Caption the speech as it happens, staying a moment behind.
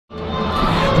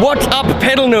What's up,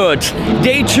 pedal nerds?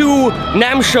 Day 2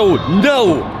 NAMM show.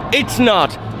 No, it's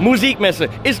not. Musikmesse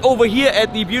is over here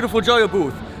at the beautiful Joyo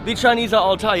booth. The Chinese are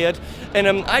all tired, and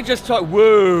I just talked.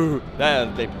 Whoa,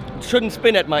 they shouldn't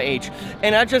spin at my age.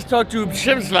 And I just talked to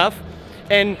Przemysław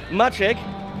and Maciek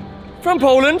from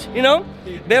Poland. You know,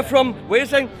 they're from. Wait a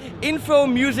second.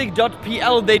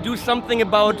 InfoMusic.pl. They do something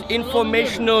about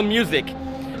informational music.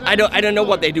 I don't know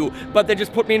what they do, but they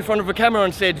just put me in front of a camera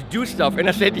and said, do stuff. And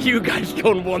I said, you guys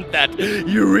don't want that.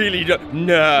 You really don't.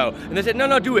 No. And they said,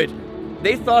 no, do it.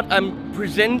 They thought I'm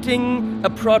presenting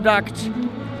a product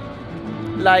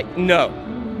like, no.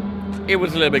 It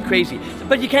was a little bit crazy.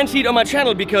 But you can't see it on my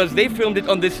channel because they filmed it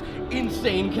on this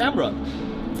insane camera.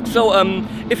 So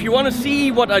if you want to see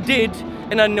what I did,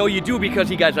 and I know you do because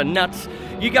you guys are nuts,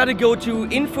 you gotta go to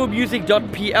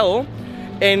InfoMusic.pl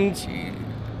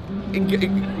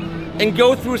and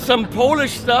go through some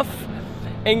Polish stuff.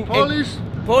 Polish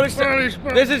stuff.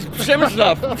 This is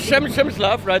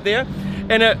Przemysław right there.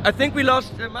 And I think we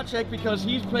lost Maciek because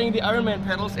he's playing the Ironman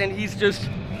pedals and he's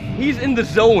in the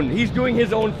zone. He's doing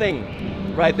his own thing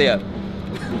right there.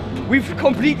 We've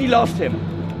completely lost him.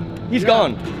 He's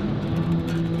gone.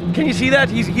 Can you see that?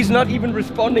 He's not even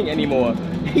responding anymore.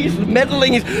 He's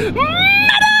meddling his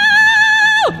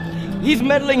He's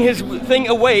meddling his thing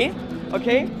away.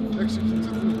 Okay?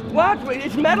 What?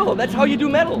 It's metal. That's how you do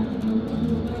metal.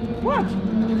 What?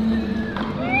 Metal!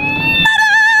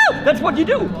 That's what you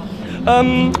do.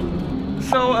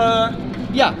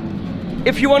 Yeah.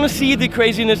 If you want to see the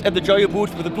craziness at the Joyo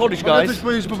booth with the Polish guys. Mogę coś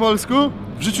powiedzieć po polsku?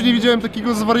 W życiu nie widziałem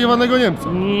takiego zwariowanego Niemca.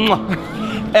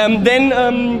 Then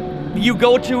you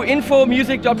go to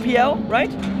InfoMusic.pl,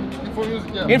 right?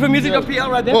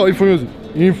 InfoMusic.pl right there. Oh, InfoMusic.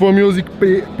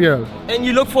 InfoMusic.pl. And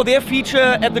you look for their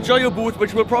feature at the Joyo booth,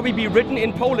 which will probably be written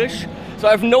in Polish. So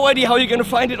I have no idea how you're going to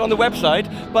find it on the website,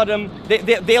 but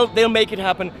they'll make it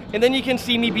happen. And then you can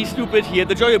see me be stupid here at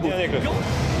the Joyo booth.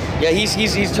 Yeah,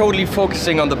 he's totally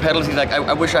focusing on the pedals. He's like,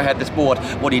 I wish I had this board.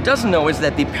 What he doesn't know is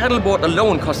that the pedal board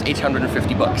alone costs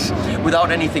 850 bucks without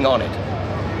anything on it.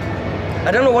 I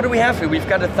don't know, what do we have here? We've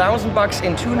got $1,000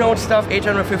 in 2-note stuff,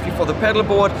 850 for the pedal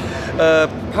board.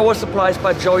 Power supplies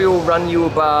by Joyo run you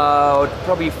about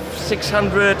probably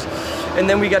 600. And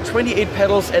then we got 28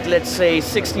 pedals at, let's say,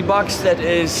 60 bucks. That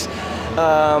is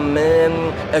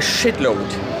a shitload.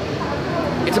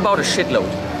 It's about a shitload,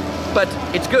 but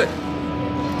it's good.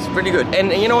 It's pretty good.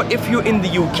 And you know, if you're in the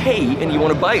UK and you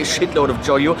want to buy a shitload of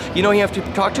Joyo, you know who you have to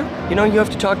talk to? You know who you have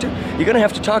to talk to? You're gonna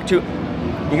have to talk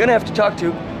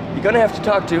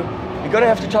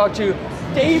to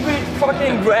David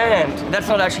fucking Grant. That's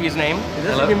not actually his name. Is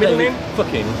that your middle name?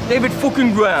 David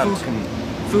fucking Grant.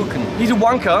 Fucking. He's a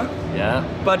wanker. Yeah.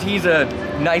 But he's a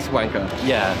nice wanker.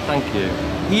 Yeah, thank you.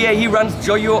 He runs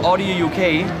Joyo Audio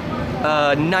UK.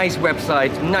 Nice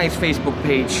website, nice Facebook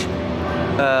page.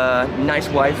 Nice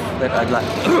wife that I'd like.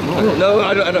 No,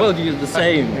 I don't. Well, you're the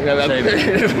same.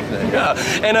 Yeah.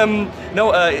 And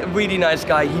really nice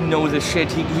guy. He knows his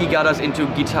shit. He got us into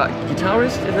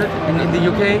guitarist in the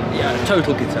UK. Yeah,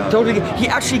 total guitar. Totally. He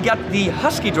actually got the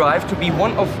Husky Drive to be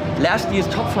one of last year's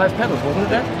top 5 pedals, wasn't it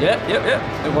that?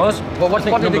 Yeah. It was. Well, what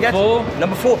did they get?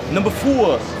 Number four.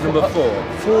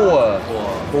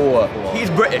 He's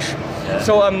British. Yeah.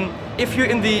 So if you're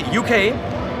in the UK.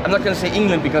 I'm not going to say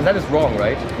England because that is wrong,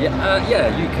 right?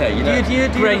 Yeah, UK. You know,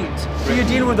 do you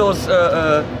deal with those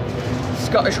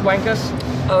Scottish wankers?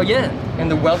 Oh yeah.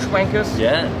 And the Welsh wankers?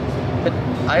 Yeah. But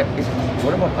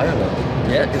what about Ireland?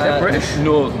 Yeah, is that British?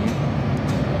 Northern.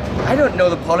 I don't know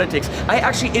the politics. I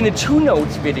actually in a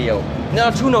 2-notes video.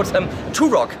 No, 2-notes.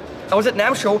 2-rock. I was at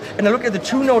NAMM show and I looked at the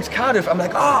 2-notes Cardiff. I'm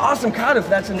like, oh, awesome, Cardiff.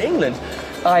 That's in England.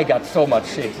 I got so much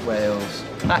shit. Wales.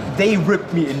 They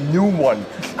ripped me a new one.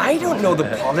 I don't know the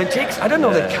politics. I don't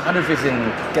know that Cardiff is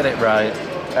in. Get it right.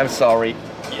 I'm sorry.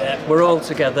 Yeah, we're all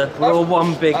together. We're all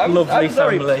one big, lovely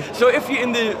family. So if you're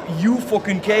in the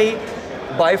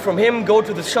UK, buy from him, go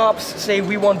to the shops, say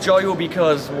we want Joyo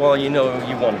because, well, you know,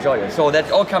 you want Joyo. So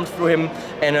that all comes through him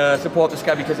and support this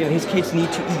guy because, you know, his kids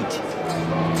need to eat.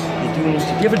 They do need to.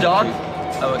 Do you have a dog?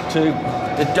 Oh, 2.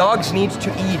 The dogs need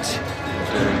to eat.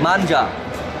 Manja.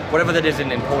 Whatever that is in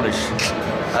Polish.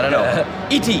 I don't know.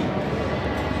 E.T.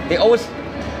 They always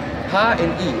H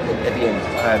and E at the end.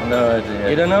 I have no idea.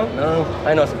 You don't know? No.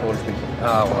 I know some Polish people.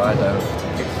 Oh, well, I don't.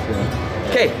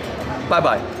 Okay,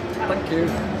 bye-bye. Thank you.